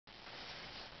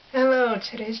So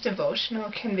today's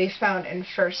devotional can be found in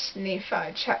 1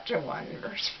 Nephi chapter 1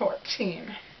 verse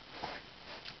 14.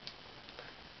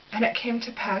 And it came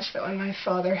to pass that when my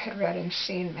father had read and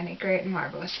seen many great and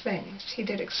marvelous things, he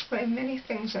did exclaim many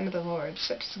things unto the Lord,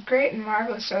 such as great and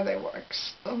marvelous are thy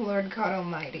works, O Lord God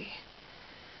Almighty.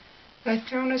 Thy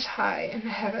throne is high in the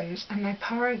heavens, and thy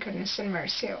power and goodness and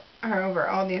mercy are over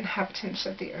all the inhabitants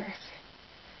of the earth.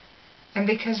 And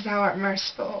because thou art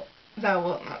merciful, thou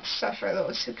wilt not suffer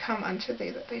those who come unto thee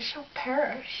that they shall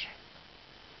perish.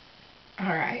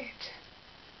 Alright.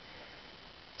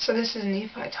 So this is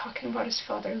Nephi talking about his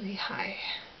father Lehi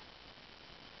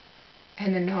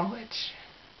and the knowledge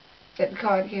that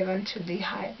God gave unto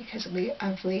Lehi because of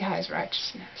Lehi's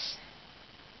righteousness.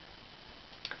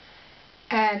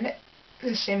 And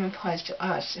the same applies to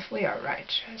us. If we are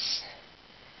righteous,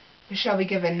 we shall be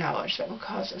given knowledge that will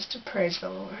cause us to praise the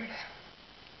Lord.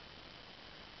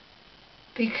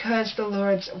 Because the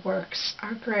Lord's works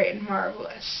are great and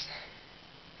marvelous.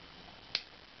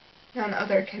 None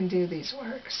other can do these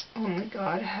works. Only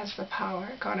God has the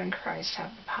power. God and Christ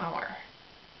have the power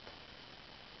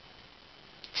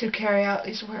to carry out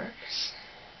these works.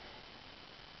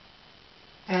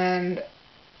 And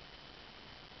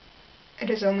it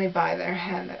is only by their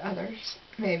hand that others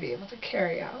may be able to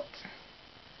carry out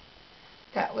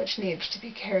that which needs to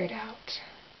be carried out.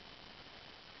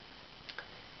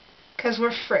 Because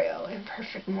we're frail,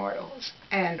 imperfect mortals,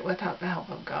 and without the help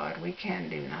of God, we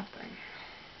can do nothing.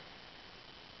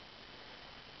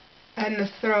 And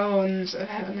the thrones of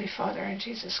Heavenly Father and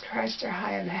Jesus Christ are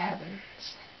high in the heavens.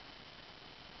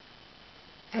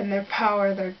 And their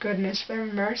power, their goodness, their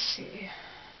mercy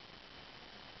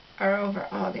are over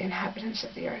all the inhabitants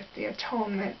of the earth. The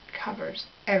atonement covers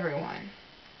everyone.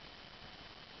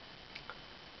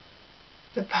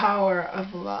 The power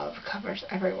of love covers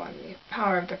everyone. The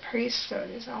power of the priesthood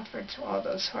is offered to all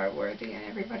those who are worthy, and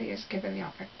everybody is given the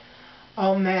opportunity.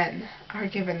 All men are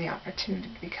given the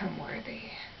opportunity to become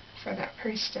worthy for that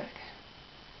priesthood.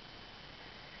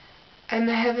 And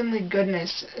the heavenly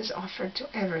goodness is offered to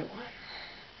everyone.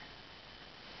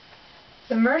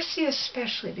 The mercy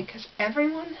especially because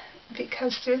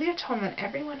through the atonement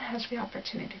everyone has the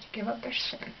opportunity to give up their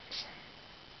sins,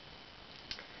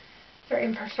 their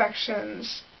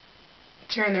imperfections,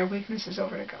 turn their weaknesses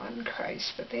over to God and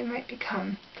Christ, that they might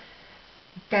become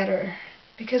better,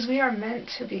 because we are meant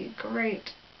to be great,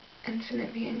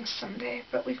 infinite beings someday,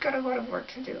 but we've got a lot of work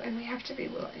to do, and we have to be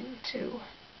willing to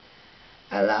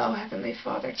allow Heavenly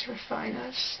Father to refine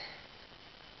us.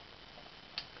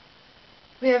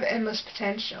 We have endless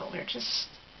potential, we're just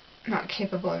not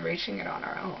capable of reaching it on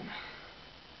our own.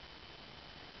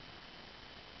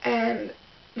 And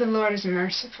the Lord is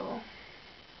merciful.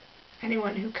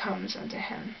 Anyone who comes unto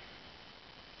Him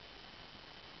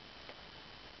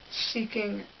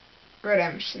seeking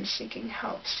redemption, seeking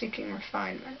help, seeking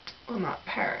refinement, will not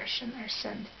perish in their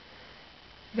sin.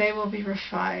 They will be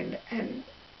refined and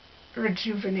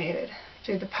rejuvenated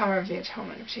through the power of the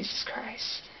atonement of Jesus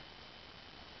Christ.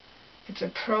 It's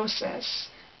a process,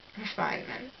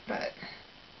 refinement, but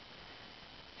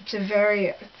it's a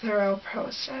very thorough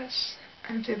process,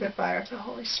 and through the fire of the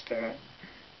Holy Spirit.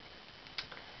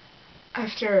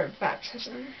 After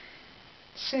baptism,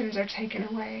 sins are taken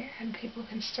away and people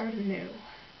can start anew.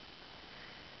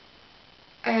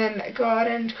 And God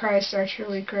and Christ are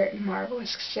truly great and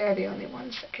marvelous because they are the only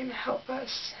ones that can help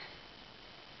us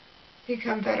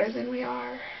become better than we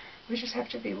are. We just have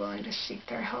to be willing to seek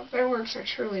their help. Their works are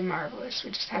truly marvelous.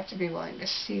 We just have to be willing to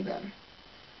see them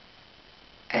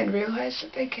and realize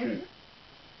that they can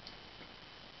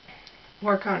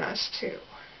work on us too.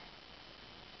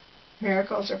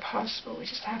 Miracles are possible. We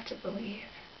just have to believe.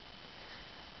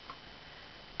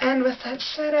 And with that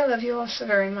said, I love you all so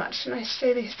very much, and I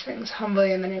say these things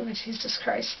humbly in the name of Jesus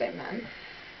Christ. Amen.